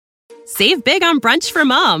Save big on brunch for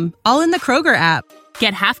mom, all in the Kroger app.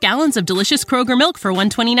 Get half gallons of delicious Kroger milk for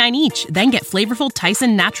 $1.29 each. Then get flavorful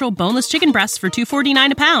Tyson natural boneless chicken breasts for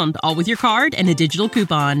 $2.49 a pound, all with your card and a digital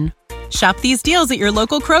coupon. Shop these deals at your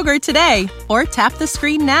local Kroger today, or tap the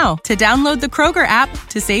screen now to download the Kroger app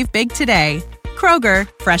to save big today. Kroger,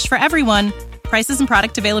 fresh for everyone. Prices and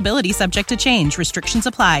product availability subject to change. Restrictions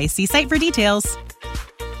apply. See site for details.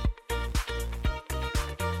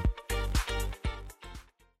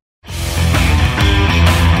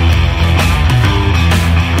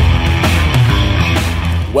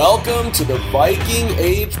 Welcome to the Viking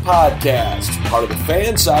Age Podcast, part of the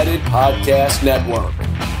Fan-Sided Podcast Network.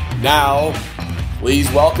 Now, please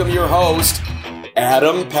welcome your host,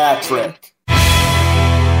 Adam Patrick.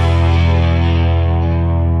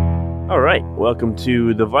 All right, welcome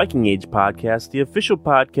to the Viking Age Podcast, the official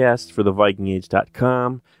podcast for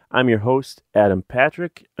thevikingage.com. I'm your host, Adam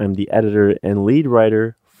Patrick. I'm the editor and lead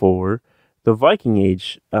writer for the Viking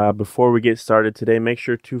Age. Before we get started today, make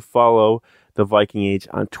sure to follow the Viking Age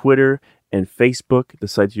on Twitter and Facebook. The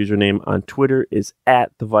site's username on Twitter is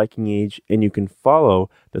 @TheVikingAge, and you can follow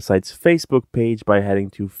the site's Facebook page by heading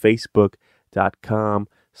to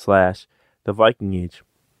facebook.com/TheVikingAge.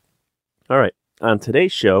 All right, on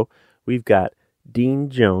today's show, we've got Dean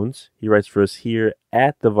Jones. He writes for us here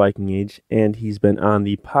at The Viking Age, and he's been on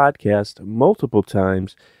the podcast multiple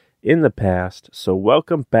times in the past. So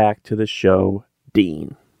welcome back to the show,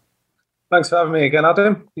 Dean. Thanks for having me again,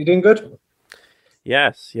 Adam. You doing good?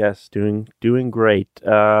 Yes, doing great.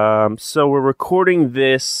 So we're recording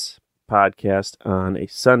this podcast on a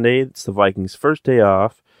Sunday. It's the Vikings' first day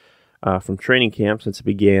off from training camp since it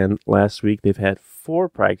began last week. They've had 4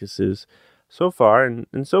 practices so far,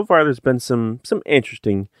 and so far there's been some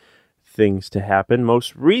interesting things to happen.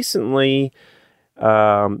 Most recently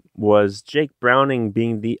was Jake Browning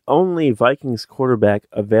being the only Vikings quarterback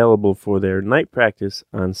available for their night practice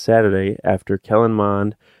on Saturday after Kellen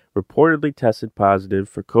Mond reportedly tested positive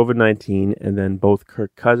for COVID-19, and then both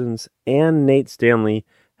Kirk Cousins and Nate Stanley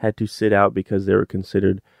had to sit out because they were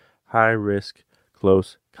considered high-risk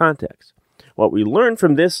close contacts. What we learned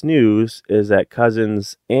from this news is that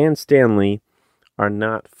Cousins and Stanley are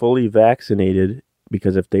not fully vaccinated,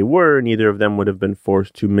 because if they were, neither of them would have been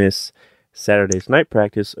forced to miss Saturday's night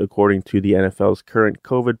practice, according to the NFL's current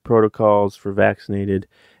COVID protocols for vaccinated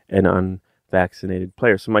and unvaccinated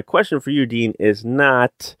players. So my question for you, Dean, is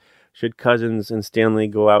not should Cousins and Stanley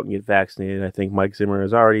go out and get vaccinated. I think Mike Zimmer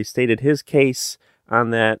has already stated his case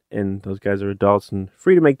on that, and those guys are adults and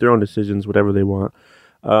free to make their own decisions, whatever they want.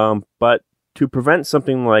 But to prevent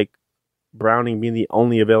something like Browning being the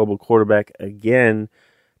only available quarterback again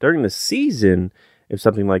during the season, if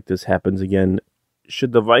something like this happens again,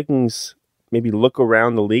 should the Vikings maybe look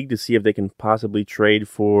around the league to see if they can possibly trade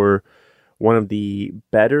for one of the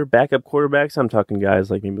better backup quarterbacks? I'm talking guys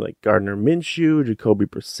like maybe like Gardner Minshew, Jacoby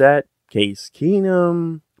Brissett, Case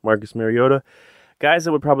Keenum, Marcus Mariota, guys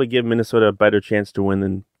that would probably give Minnesota a better chance to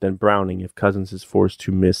win than Browning if Cousins is forced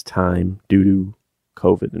to miss time due to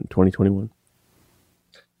COVID in 2021.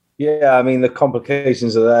 Yeah, I mean, the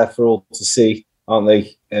complications are there for all to see, aren't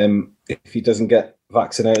they? If he doesn't get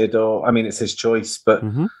vaccinated, or, I mean, it's his choice, but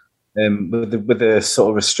with the sort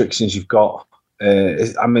of restrictions you've got,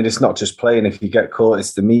 I mean, it's not just playing. If you get caught,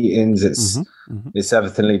 it's the meetings, it's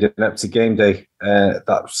everything leading up to game day.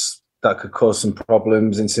 That could cause some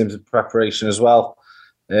problems in terms of preparation as well.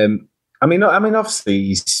 I mean,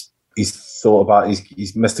 obviously he's thought about.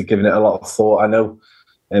 He must have given it a lot of thought. I know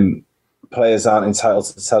players aren't entitled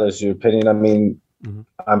to tell us your opinion. I mean,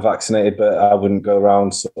 I'm vaccinated, but I wouldn't go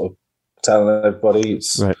around sort of telling everybody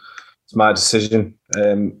it's my decision.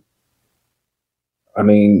 I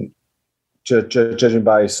mean, judging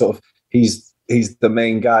by sort of, he's the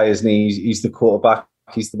main guy, isn't he? He's the quarterback.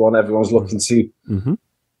 He's the one everyone's looking to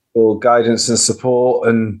for guidance and support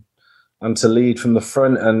and to lead from the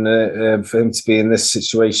front. And for him to be in this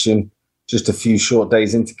situation just a few short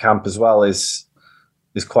days into camp as well is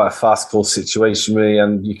quite a farcical situation, really.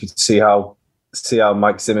 And you could see how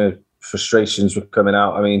Mike Zimmer frustrations were coming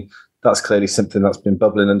out. I mean, that's clearly something that's been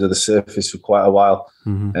bubbling under the surface for quite a while.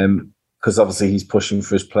 Because obviously he's pushing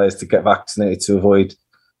for his players to get vaccinated to avoid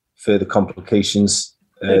further complications.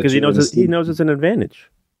 Because he knows it's an advantage.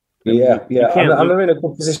 Yeah. And they're in a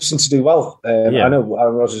good position to do well. I know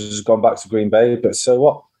Aaron Rodgers has gone back to Green Bay, but so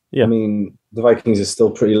what? Yeah. I mean, the Vikings are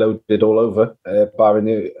still pretty loaded all over,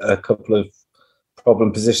 barring a couple of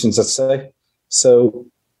problem positions, I'd say. So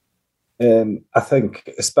I think,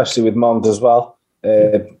 especially with Mond as well,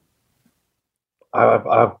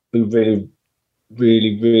 I'd be really,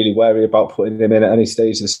 really, really wary about putting him in at any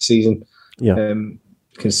stage of the season.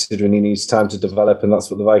 considering he needs time to develop, and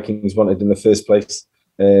that's what the Vikings wanted in the first place.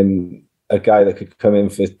 A guy that could come in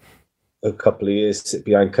for a couple of years, sit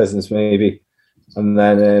behind Cousins maybe, and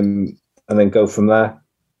then go from there.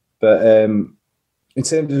 But in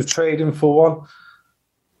terms of trading for one,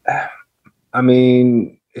 I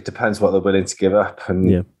mean, it depends what they're willing to give up,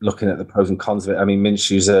 and looking at the pros and cons of it. I mean,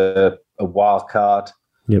 Minshew's a wild card.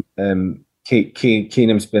 Yep.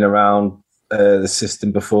 Keenum's been around the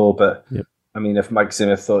system before, but I mean, if Mike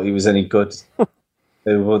Zimmer thought he was any good,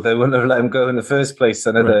 they wouldn't have let him go in the first place.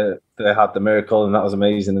 I know they had the miracle, and that was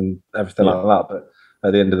amazing, and everything like that. But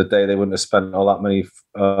at the end of the day, they wouldn't have spent all that money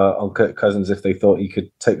on Kirk Cousins if they thought he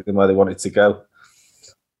could take them where they wanted to go.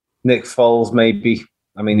 Nick Foles, maybe.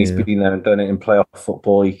 I mean, he's been there and done it in playoff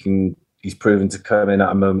football. He's proven to come in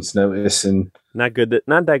at a moment's notice, and not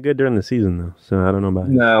that good during the season though. So I don't know about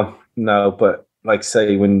it. No, but like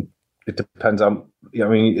say, when it depends on. I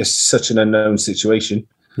mean, it's such an unknown situation.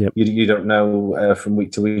 Yep. You don't know from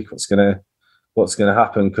week to week what's gonna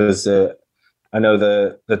happen, because I know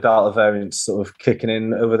the Delta variant's sort of kicking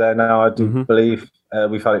in over there now. I do believe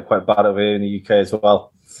we've had it quite bad over here in the UK as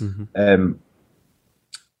well.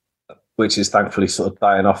 Which is thankfully sort of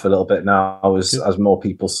dying off a little bit now as more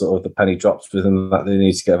people sort of the penny drops with them that they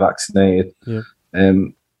need to get vaccinated.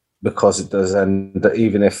 Because it does end,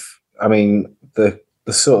 even if, I mean, the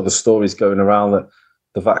sort of the stories going around that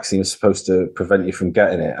the vaccine is supposed to prevent you from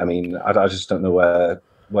getting it. I mean, I just don't know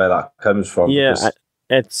where that comes from. Yeah,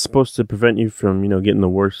 it's supposed to prevent you from, getting the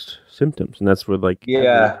worst symptoms. And that's with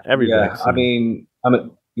every vaccine. I mean,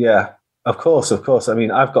 of course. I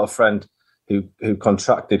mean, I've got a friend who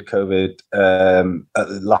contracted COVID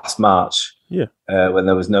last March, when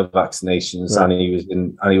there was no vaccinations, and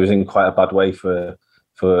he was in quite a bad way for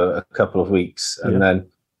a couple of weeks, and then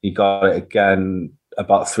he got it again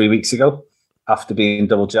about 3 weeks ago after being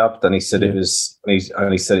double jabbed, and he said it was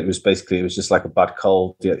basically it was just like a bad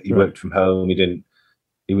cold. He worked from home.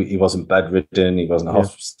 He wasn't bedridden. He wasn't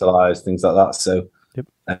hospitalized. Things like that. So.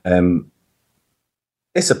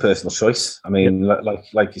 It's a personal choice. I mean,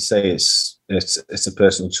 like you say, it's a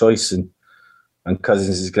personal choice, and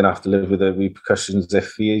Cousins is going to have to live with the repercussions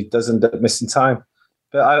if he does end up missing time.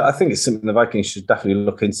 But I think it's something the Vikings should definitely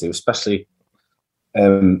look into, especially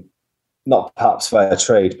not perhaps via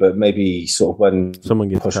trade, but maybe sort of when someone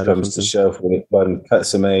gets push comes to shove, when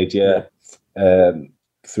cuts are made,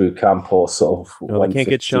 through camp or sort of. No, they can't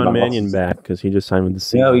get Sean Mannion back because he just signed with the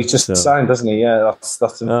Seahawks. No, he just signed, doesn't he? Yeah,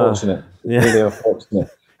 that's unfortunate. Really unfortunate.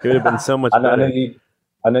 It would have been so much better.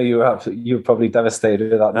 I know you were probably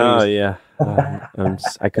devastated with that news. Oh yeah,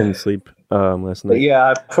 I couldn't sleep last night. But yeah,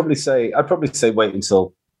 I'd probably say wait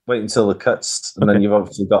until the cuts, and then you've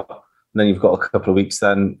obviously got a couple of weeks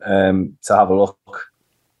then to have a look.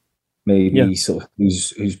 Maybe sort of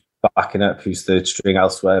who's backing up, who's third string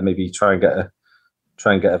elsewhere. Maybe try and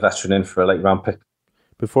get a veteran in for a late round pick.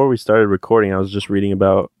 Before we started recording, I was just reading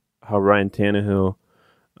about how Ryan Tannehill,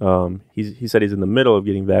 he said he's in the middle of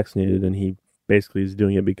getting vaccinated, and he basically is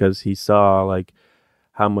doing it because he saw like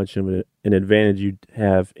how much of an advantage you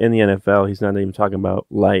have in the NFL. He's not even talking about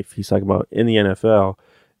life. He's talking about in the NFL,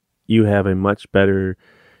 you have a much better,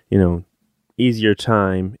 easier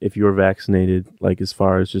time if you're vaccinated, like as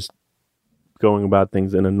far as just going about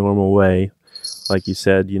things in a normal way. Like you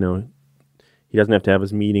said, he doesn't have to have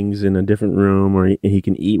his meetings in a different room, or he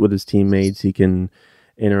can eat with his teammates. He can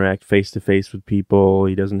interact face-to-face with people.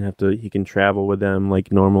 He doesn't have to, he can travel with them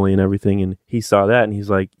like normally and everything. And he saw that and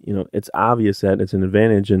he's like, it's obvious that it's an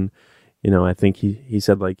advantage. And, I think he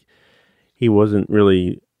said like he wasn't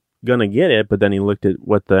really going to get it, but then he looked at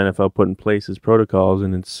what the NFL put in place as protocols,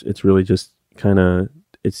 and it's really just kind of,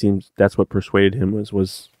 it seems that's what persuaded him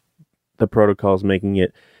was the protocols making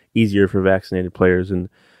it easier for vaccinated players. And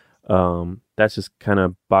that's just kind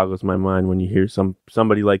of boggles my mind when you hear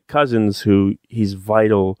somebody like Cousins, who he's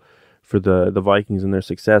vital for the Vikings and their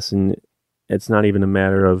success, and it's not even a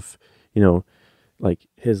matter of like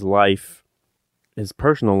his life, his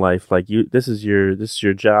personal life. Like this is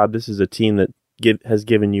your job. This is a team that has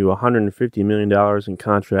given you $150 million in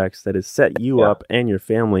contracts that has set you up and your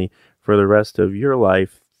family for the rest of your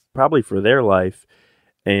life, probably for their life,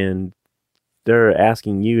 and they're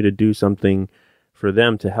asking you to do something for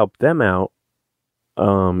them to help them out.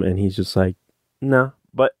 And he's just like, no.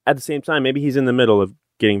 But at the same time, maybe he's in the middle of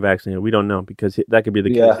getting vaccinated. We don't know, because that could be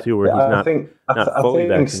the case too, where he's not fully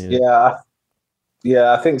vaccinated.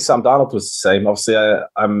 I think Sam Darnold was the same. Obviously,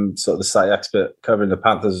 I'm sort of the site expert covering the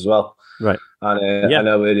Panthers as well. Right. And I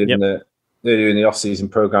know earlier in the off-season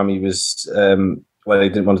program, he was, they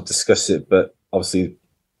didn't want to discuss it, but obviously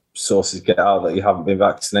sources get out that you haven't been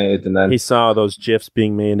vaccinated, and then he saw those GIFs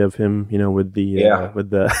being made of him, with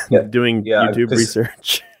the doing YouTube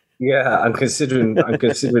research. Yeah, and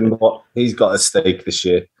considering what he's got at stake this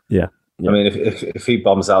year. Yeah. I mean, if he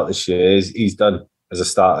bombs out this year, he's done as a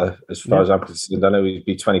starter, as far as I'm concerned. I know he'd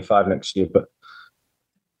be 25 next year, but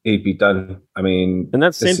he'd be done. I mean, and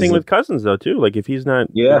that's the same thing with Cousins, though, too. Like, if he's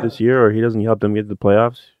not good this year or he doesn't help them get to the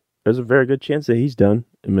playoffs, there's a very good chance that he's done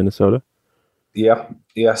in Minnesota. Yeah.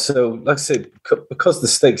 So, like I say, because the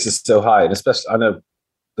stakes are so high, and especially, I know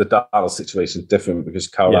the Darnold situation is different because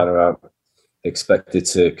Carolina aren't expected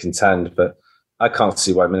to contend, but I can't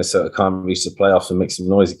see why Minnesota can't reach the playoffs and make some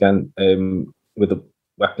noise again with the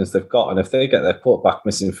weapons they've got. And if they get their quarterback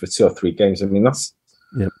missing for 2 or 3 games, I mean, that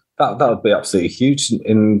would be absolutely huge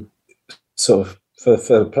in sort of for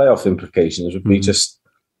the playoff implications would be just.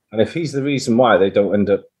 And if he's the reason why they don't end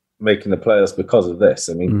up making the playoffs because of this,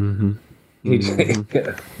 I mean, you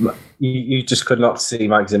just could not see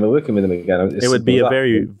Mike Zimmer working with him again. It would be a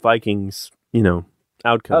very Vikings,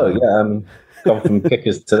 outcome. Oh yeah, gone from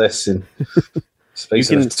kickers to this in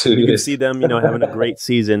space of 2 years. You can see them, having a great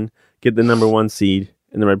season, get the number 1 seed,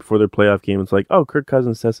 and then right before their playoff game, it's like, oh, Kirk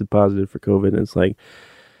Cousins tested positive for COVID, and it's like,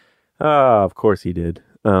 of course he did.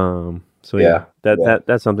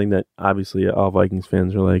 That's something that obviously all Vikings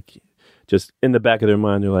fans are like, just in the back of their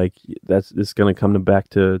mind, they're like, this is going to come back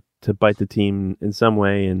to bite the team in some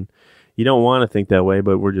way, and you don't want to think that way,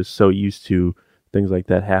 but we're just so used to things like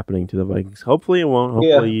that happening to the Vikings. Hopefully it won't.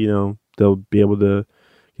 Hopefully, they'll be able to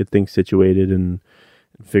get things situated and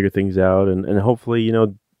figure things out, and hopefully,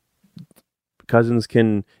 Cousins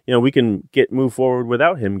can, we can move forward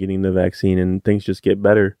without him getting the vaccine, and things just get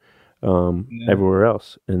better everywhere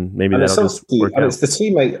else, and maybe that'll just work out. And it's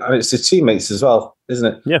the teammates as well, isn't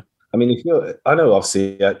it? Yeah. I mean, I know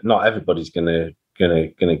obviously not everybody's gonna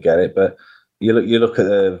get it, but you look at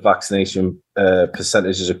the vaccination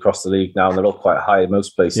percentages across the league now, and they're all quite high in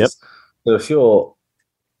most places. Yep. So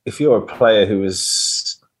if you're a player who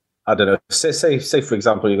is, I don't know, say for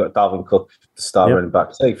example, you've got Dalvin Cook, the star running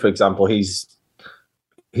back. Say for example, he's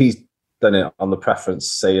done it on the preference,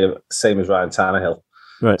 say same as Ryan Tannehill.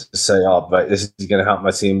 Right. To say, oh, right, this is going to help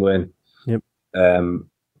my team win. Yep.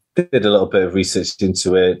 Did a little bit of research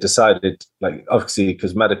into it. Decided, like, obviously,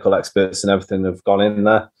 because medical experts and everything have gone in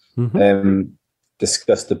there,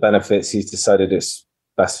 discussed the benefits. He's decided it's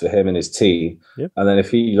best for him and his team. Yep. And then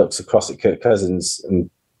if he looks across at Kirk Cousins,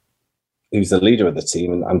 and who's the leader of the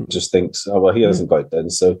team, and just thinks, oh well, he hasn't got it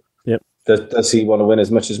done. So, does he want to win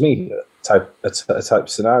as much as me? A type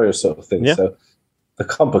scenario sort of thing. Yeah. So. The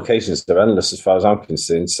complications are endless as far as I'm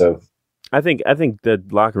concerned. So, I think the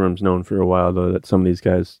locker room's known for a while though that some of these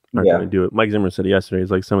guys aren't going to do it. Mike Zimmer said yesterday, it's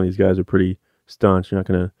like some of these guys are pretty staunch. They're not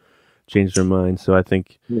going to change their mind. So I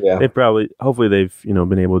think hopefully they've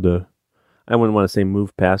been able to. I wouldn't want to say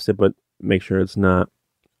move past it, but make sure it's not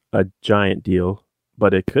a giant deal.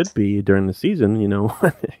 But it could be during the season,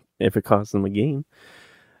 if it costs them a game.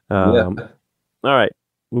 All right,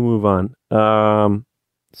 we'll move on.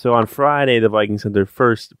 So on Friday, the Vikings had their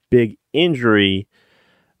first big injury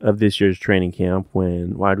of this year's training camp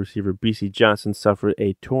when wide receiver B.C. Johnson suffered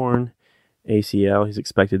a torn ACL. He's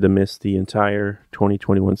expected to miss the entire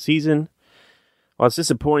 2021 season. While it's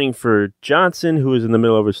disappointing for Johnson, who is in the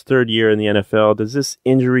middle of his 3rd year in the NFL, does this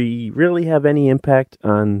injury really have any impact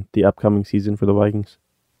on the upcoming season for the Vikings?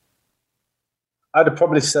 I'd have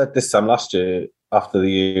probably said this time last year, after the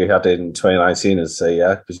year he had in 2019, and say,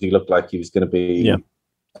 because he looked like he was going to be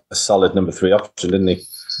a solid number 3 option, didn't he?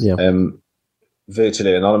 Yeah.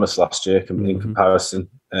 Virtually anonymous last year in comparison.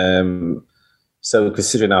 So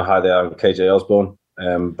considering how high they are, KJ Osborne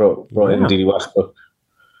brought in D.D. Westbrook.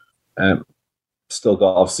 Still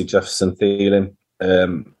got obviously Jefferson Thielen.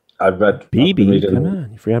 I read BB. Come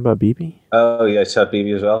on, you forgot about BB? Oh yeah, Chad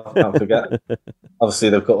BB as well. Can't forget. Obviously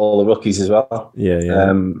they've got all the rookies as well.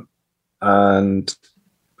 Yeah. And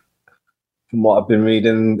from what I've been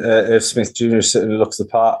reading, Irv Smith Jr. certainly looks the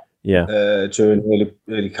part. Yeah. During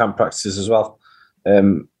early camp practices as well.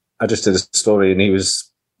 I just did a story and he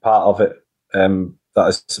was part of it that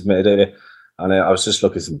I submitted earlier. And I was just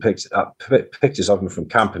looking at some pictures of him from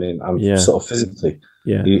camping and sort of physically.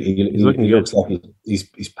 Yeah. He looks like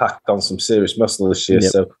he's packed on some serious muscle this year.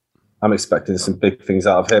 Yep. So I'm expecting some big things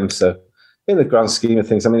out of him. So in the grand scheme of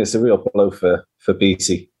things, I mean, it's a real blow for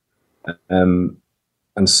BT. And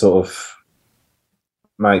sort of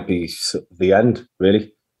might be the end,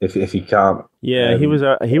 really, if he can't. Yeah, he was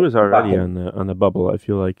already on the bubble, I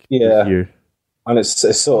feel like, this year. And it's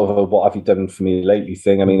sort of a what have you done for me lately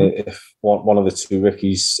thing. I mean, if one of the 2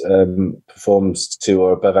 rookies performs to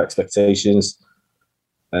or above expectations,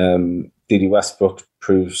 Dede Westbrook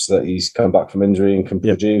proves that he's come back from injury and can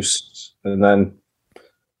produce, and then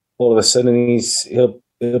all of a sudden he'll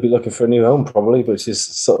be looking for a new home probably, which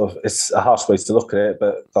is it's a harsh way to look at it,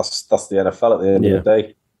 but that's the NFL at the end of the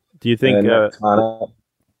day. Do you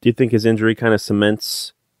think his injury kind of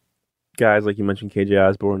cements guys like you mentioned, KJ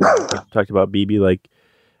Osborne, talked about BB, like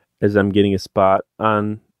as them getting a spot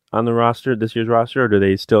on the roster, this year's roster, or do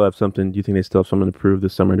they still have something? Do you think they still have something to prove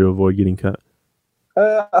this summer to avoid getting cut?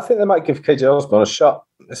 I think they might give KJ Osborne a shot,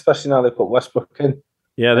 especially now they put Westbrook in.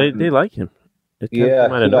 Yeah, they like him. It came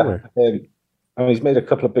out of nowhere. I mean, he's made a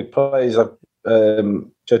couple of big plays.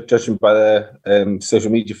 Judging by the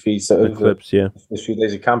social media feeds, the clips, the few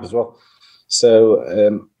days of camp as well. So,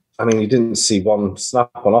 I mean, he didn't see one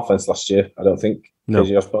snap on offense last year. I don't think. No,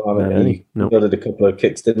 KJ Osborne. He did a couple of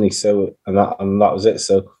kicks, didn't he? So, and that was it.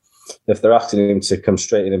 So, if they're asking him to come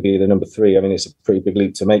straight in and be the number 3, I mean, it's a pretty big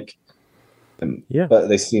leap to make. But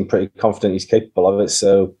they seem pretty confident he's capable of it.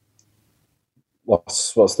 So,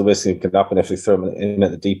 what's the worst thing that can happen if they throw him in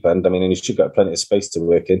at the deep end? I mean, and he should get plenty of space to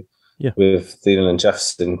work in. Yeah. With Thielen and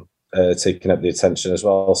Jefferson taking up the attention as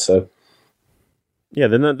well. So, yeah,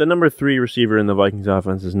 the number 3 receiver in the Vikings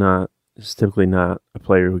offense is typically not a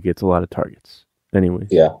player who gets a lot of targets. Anyways,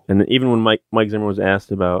 yeah. And even when Mike Zimmer was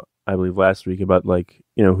asked about, I believe last week, about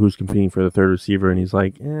who's competing for the third receiver, and he's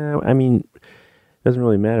like, I mean, it doesn't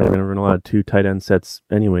really matter. We're going to run a lot of 2 tight end sets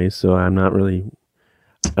anyway, so I don't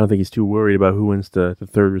think he's too worried about who wins the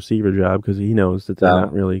third receiver job, because he knows that they're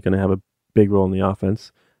not really going to have a big role in the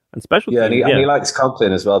offense. And special teams, and he likes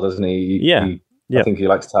Conklin as well, doesn't he? I think he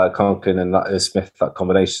likes Tyler Conklin and Smith, that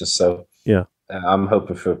combination. So I'm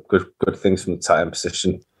hoping for good things from the tight end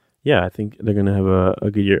position. Yeah, I think they're going to have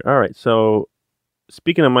a good year. All right, so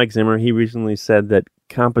speaking of Mike Zimmer, he recently said that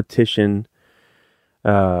competition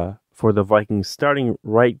for the Vikings starting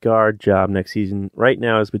right guard job next season right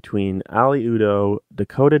now is between Ali Udoh,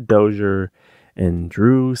 Dakota Dozier, and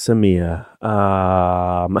Drew Samia.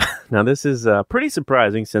 Now, this is pretty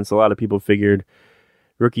surprising, since a lot of people figured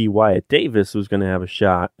rookie Wyatt Davis was going to have a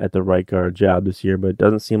shot at the right guard job this year, but it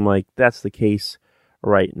doesn't seem like that's the case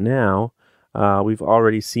right now. We've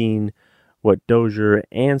already seen what Dozier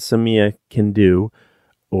and Samia can do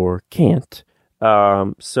or can't.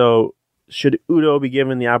 So should Udoh be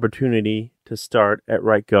given the opportunity to start at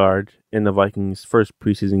right guard in the Vikings' first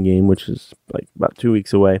preseason game, which is like about 2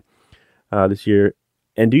 weeks away this year?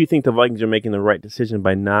 And do you think the Vikings are making the right decision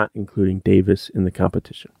by not including Davis in the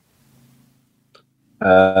competition?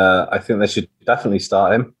 I think they should definitely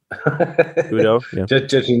start him. Udoh, yeah.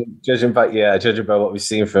 Judging by what we've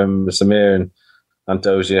seen from Samir and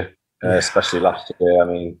Dozier, especially last year.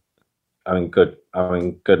 I mean,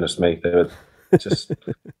 goodness me, they were just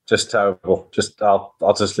terrible.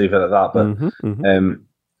 I'll just leave it at that. But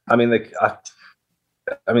I mean,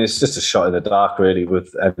 it's just a shot in the dark, really,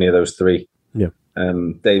 with any of those 3. Yeah.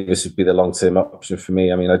 Davis would be the long-term option for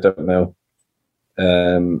me. I mean, I don't know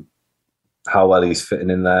how well he's fitting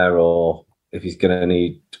in there, or if he's going to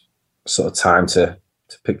need sort of time to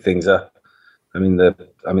pick things up. I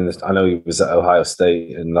know he was at Ohio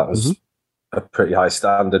State, and that was a pretty high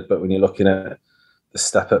standard. But when you're looking at the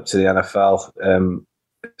step up to the NFL,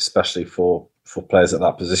 especially for players at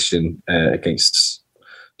that position against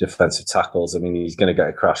defensive tackles, I mean, he's going to get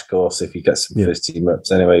a crash course if he gets some first team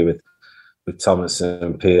reps anyway with Tomlinson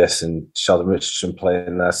and Pierce and Sheldon Richardson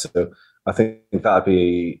playing there. So I think that'd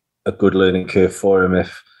be a good learning curve for him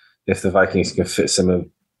if the Vikings can fit some of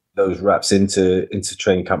those reps into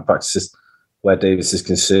training camp practices where Davis is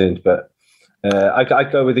concerned. But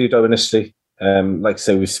I'd go with Udoh initially. Like I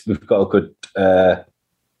say, we've got a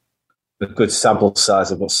good sample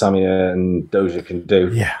size of what Samia and Dozier can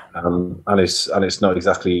do. Yeah. And it's not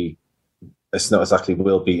exactly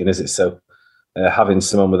wheel beating, is it? So having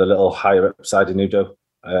someone with a little higher upside in Udoh,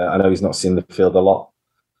 I know he's not seen the field a lot,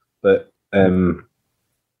 but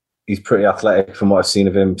he's pretty athletic from what I've seen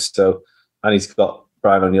of him. So, and he's got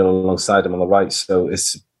Brian O'Neill alongside him on the right. So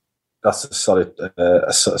that's a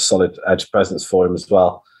solid edge presence for him as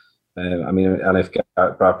well. I mean, and if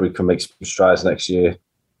Garrett Bradbury can make some strides next year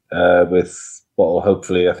with what will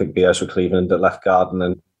hopefully, I think, be Ezra Cleveland at left guard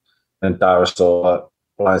and Darius or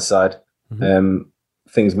blind side,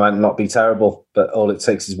 things might not be terrible. But all it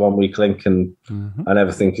takes is 1 weak link, and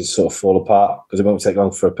everything can sort of fall apart, because it won't take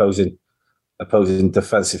long for opposing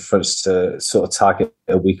defensive fronts to sort of target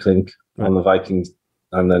a weak link on the Vikings,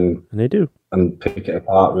 and they do, and pick it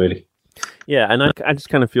apart, really. Yeah, and I just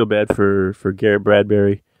kind of feel bad for Garrett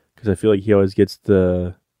Bradbury, because I feel like he always gets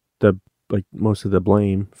the most of the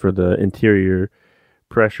blame for the interior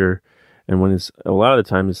pressure. And when a lot of the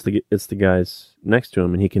time it's the guys next to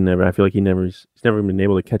him, and he can never. I feel like he's never been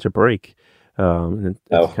able to catch a break. And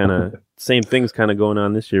it's kind of same things kind of going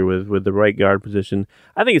on this year with the right guard position.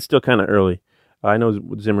 I think it's still kind of early. I know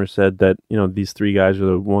Zimmer said that these three guys are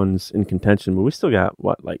the ones in contention, but we still got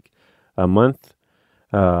like a month,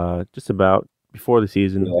 just about before the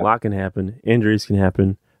season. A lot can happen. Injuries can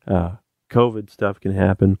happen. COVID stuff can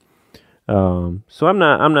happen. So I'm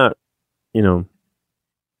not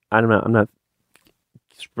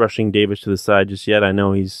rushing Davis to the side just yet. I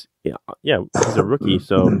know he's a rookie,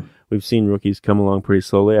 so we've seen rookies come along pretty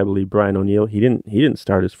slowly. I believe Brian O'Neill, he didn't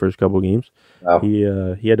start his first couple games. Oh. He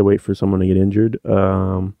had to wait for someone to get injured.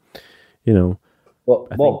 I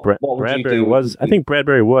think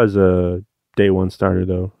Bradbury was a day one starter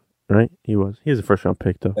though, right? He was a first round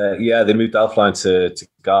pick though. They moved Elfline to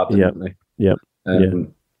guard, didn't they? Yep.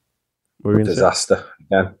 Disaster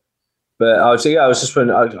again. But I was just going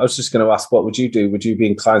to ask, what would you do? Would you be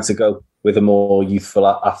inclined to go with a more youthful,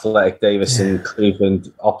 athletic Davis in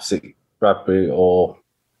Cleveland opposite Bradbury, or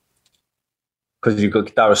because you've got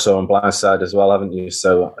Darasaw on blindside as well, haven't you?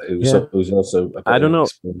 So it was also. I don't know.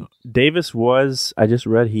 Davis was. I just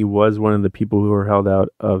read he was one of the people who were held out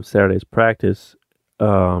of Saturday's practice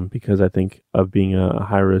because I think of being a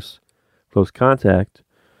high risk close contact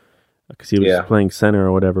because he was playing center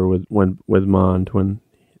or whatever with Mond when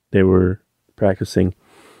they were practicing.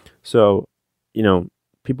 So,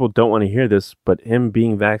 people don't want to hear this, but him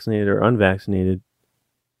being vaccinated or unvaccinated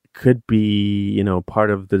could be,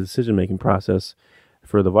 part of the decision-making process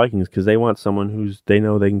for the Vikings because they want someone they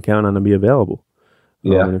know they can count on to be available.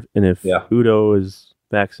 And if Udo is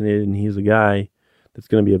vaccinated and he's a guy that's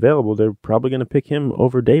going to be available, they're probably going to pick him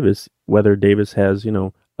over Davis, whether Davis has,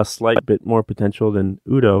 a slight bit more potential than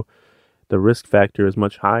Udo. The risk factor is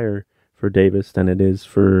much higher for Davis than it is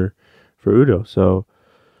for Udo. So,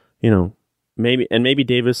 maybe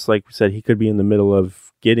Davis, like we said, he could be in the middle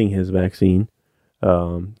of getting his vaccine.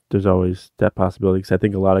 There's always that possibility because I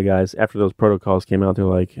think a lot of guys, after those protocols came out, they're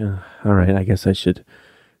like, all right, I guess I should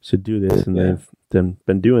do this, and they've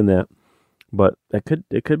been doing that. But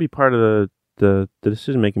it could be part of the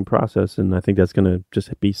decision making process, and I think that's going to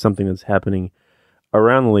just be something that's happening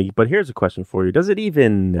around the league. But here's a question for you: does it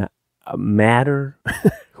even matter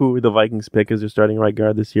who the Vikings pick as their starting right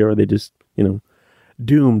guard this year, or are they just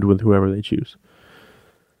doomed with whoever they choose?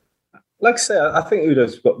 Like I say, I think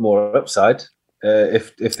Udo's got more upside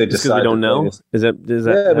if they decide. Because we don't know. Is that we just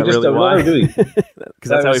really don't why? know, do we? Because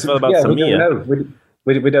that's how we felt about Samia.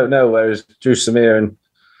 We don't know. Whereas Drew Samir and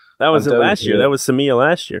that was it last year. That was Samia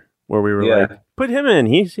last year, where we were like, put him in.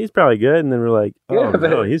 He's probably good, and then we're like,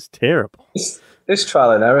 no, he's terrible. It's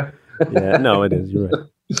trial and error. No, it is. You're right.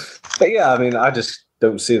 But I just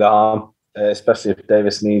don't see the harm, especially if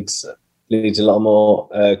Davis needs a little more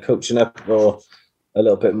coaching up or a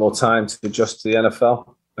little bit more time to adjust to the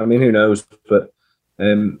NFL. I mean, who knows? But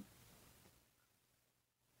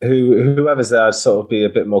whoever's there, I'd sort of be a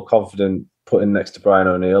bit more confident putting next to Brian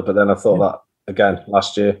O'Neill. But then I thought that again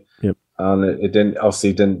last year, and it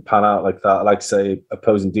didn't pan out like that. Like say,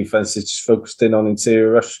 opposing defenses just focused in on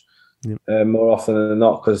interior rush more often than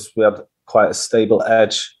not because we had quite a stable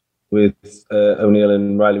edge with O'Neill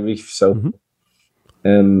and Riley Reef. So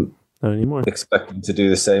not anymore. Expecting to do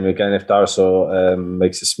the same again if Darasaw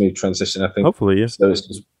makes a smooth transition, I think. Hopefully, yeah. So it's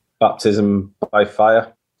just baptism by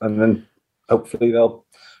fire, and then hopefully they'll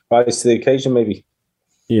rise to the occasion, maybe.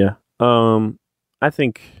 Yeah. I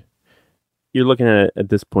think you're looking at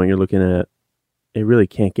this point, it really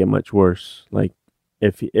can't get much worse. Like,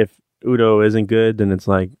 if Udo isn't good, then it's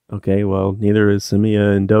like, okay, well, neither is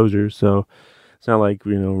Samia and Dozier, so it's not like,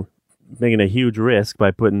 making a huge risk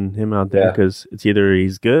by putting him out there because it's either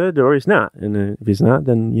he's good or he's not. And if he's not,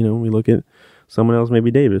 then, we look at someone else,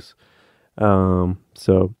 maybe Davis. So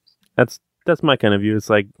that's my kind of view. It's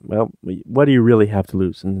like, well, what do you really have to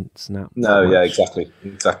lose? And it's not. No, yeah, exactly.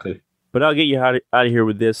 But I'll get you out of here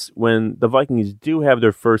with this. When the Vikings do have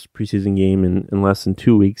their first preseason game in less than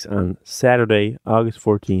 2 weeks on Saturday, August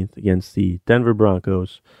 14th against the Denver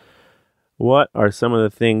Broncos, what are some of the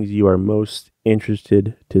things you are most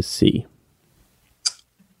interested to see?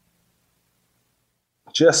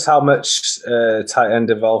 Just how much tight end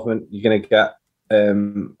involvement you're going to get.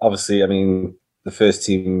 Obviously, I mean, the first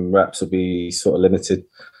team reps will be sort of limited,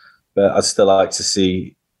 but I'd still like to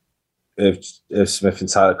see if Smith and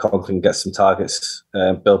Tyler Conklin get some targets,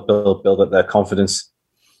 build up their confidence.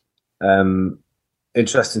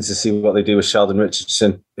 Interesting to see what they do with Sheldon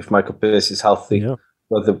Richardson if Michael Pierce is healthy. Yeah.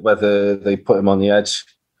 Whether they put him on the edge,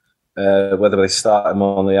 whether they start him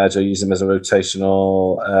on the edge or use him as a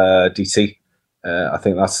rotational DT. I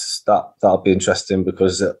think that'll be interesting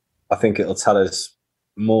because I think it'll tell us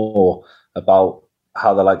more about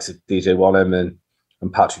how the likes of DJ Wonnum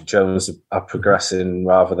and Patrick Jones are progressing,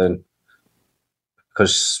 rather than,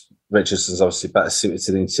 because Richardson's obviously better suited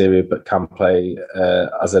to the interior but can play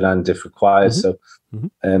as an end if required. So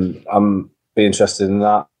I'm be interested in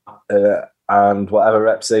that. And whatever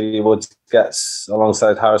reps Xavier Woods gets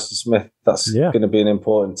alongside Harrison Smith, that's going to be an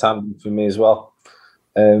important tandem for me as well.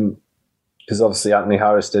 Because obviously Anthony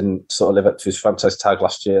Harris didn't sort of live up to his franchise tag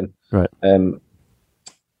last year. And,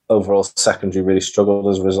 overall secondary really struggled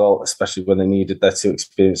as a result, especially when they needed their two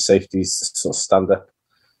experienced safeties to sort of stand up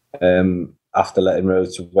after letting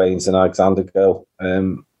Rhodes, Waynes and Alexander go,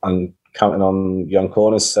 and counting on young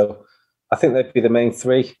corners. So I think they'd be the main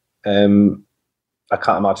three. I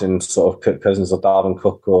can't imagine sort of Kirk Cousins or Dalvin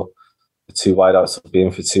Cook or the two wideouts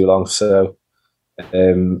being for too long. So, go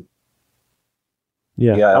on.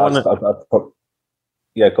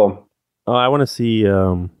 Oh, I want to see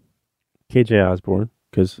KJ Osborne,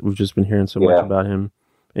 because we've just been hearing so much about him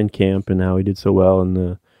in camp and how he did so well in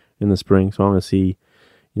the spring. So I want to see,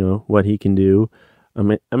 what he can do.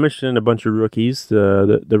 I'm interested in a bunch of rookies.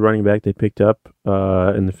 The running back they picked up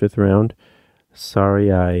in the 5th round.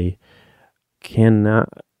 Sorry, I cannot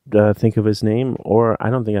think of his name, or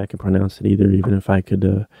I don't think I can pronounce it either, even if I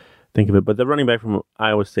could think of it. But the running back from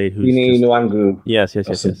Iowa State, who's Nwangu. Yes.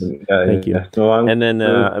 Thank you. And then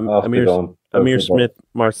Amir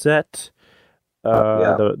Smith-Marset,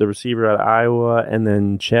 the receiver out of Iowa, and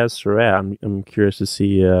then Chaz Surratt. I'm curious to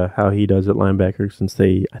see how he does at linebacker, since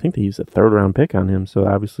I think they used a 3rd round pick on him. So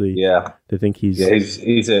obviously, they think he's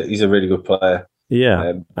a really good player.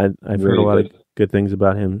 Yeah, I've heard a lot of good things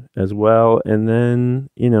about him as well. And then,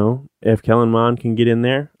 if Kellen Mond can get in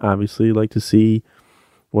there, obviously like to see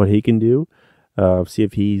what he can do. See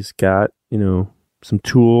if he's got, some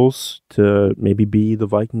tools to maybe be the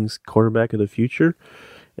Vikings quarterback of the future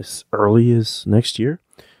as early as next year.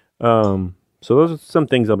 So those are some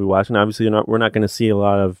things I'll be watching. Obviously, we're not going to see a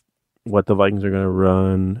lot of what the Vikings are going to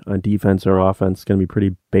run on defense or offense. It's going to be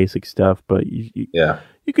pretty basic stuff, but you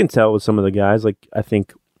can tell with some of the guys. Like I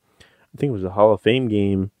think it was a Hall of Fame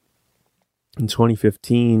game in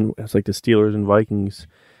 2015. It was like the Steelers and Vikings,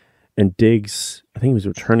 and Diggs, I think he was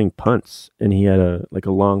returning punts, and he had a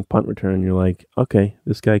long punt return. And you're like, okay,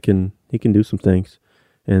 this guy can do some things,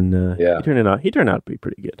 and he turned out to be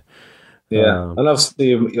pretty good. Yeah, and obviously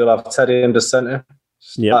you'll have Teddy under center,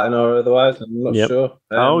 starting or otherwise. I'm not sure.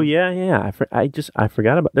 I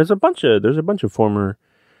forgot about. There's a bunch of former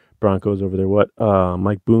Broncos over there.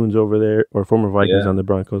 Mike Boone's over there, or former Vikings on the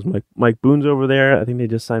Broncos. Mike Boone's over there. I think they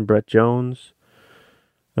just signed Brett Jones.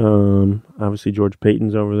 Obviously George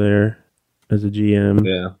Payton's over there as a GM.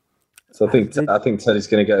 Yeah. So I think Teddy's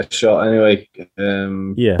going to get a shot anyway.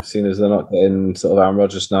 Seeing as they're not getting sort of Aaron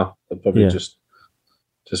Rodgers now, they'll probably just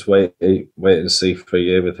wait and see for a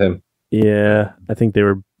year with him. Yeah, I think they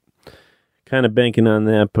were kind of banking on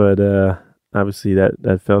that, but obviously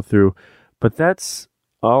that fell through. But that's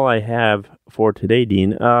all I have for today,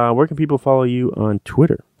 Dean. Where can people follow you on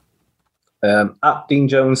Twitter? At Dean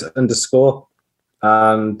Jones _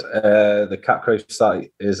 and the Catcrave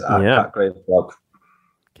site is at Catcrave blog.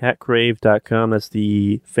 Catcrave.com. That's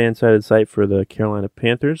the fan-sided site for the Carolina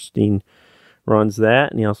Panthers. Dean runs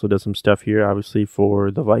that, and he also does some stuff here, obviously, for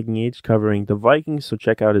the Viking Age, covering the Vikings. So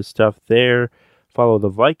check out his stuff there. Follow the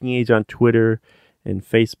Viking Age on Twitter and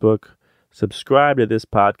Facebook. Subscribe to this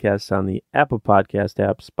podcast on the Apple Podcast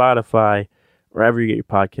app, Spotify, wherever you get your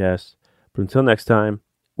podcasts. But until next time,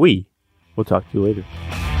 we will talk to you later.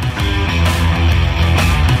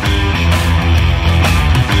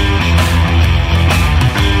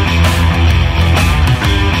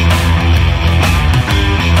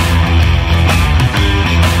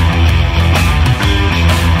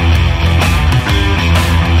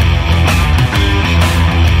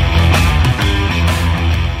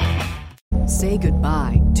 Say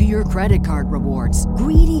goodbye to your credit card rewards.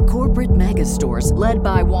 Greedy corporate mega stores, led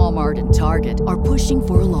by Walmart and Target, are pushing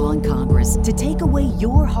for a law in Congress to take away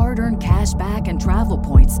your hard-earned cash back and travel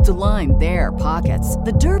points to line their pockets.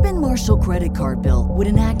 The Durbin-Marshall credit card bill would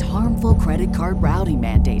enact harmful credit card routing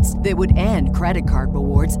mandates that would end credit card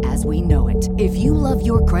rewards as we know it. If you love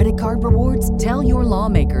your credit card rewards, tell your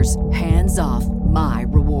lawmakers, hands off my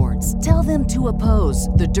rewards. Tell them to oppose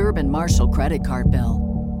the Durbin-Marshall credit card bill.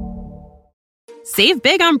 Save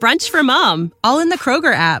big on brunch for mom, all in the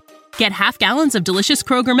Kroger app. Get half gallons of delicious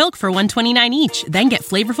Kroger milk for $1.29 each. Then get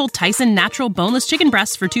flavorful Tyson natural boneless chicken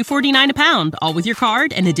breasts for $2.49 a pound, all with your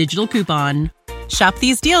card and a digital coupon. Shop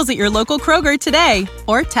these deals at your local Kroger today,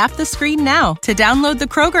 or tap the screen now to download the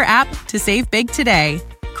Kroger app to save big today.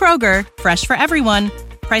 Kroger, fresh for everyone.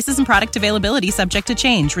 Prices and product availability subject to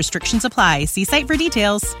change. Restrictions apply. See site for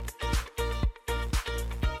details.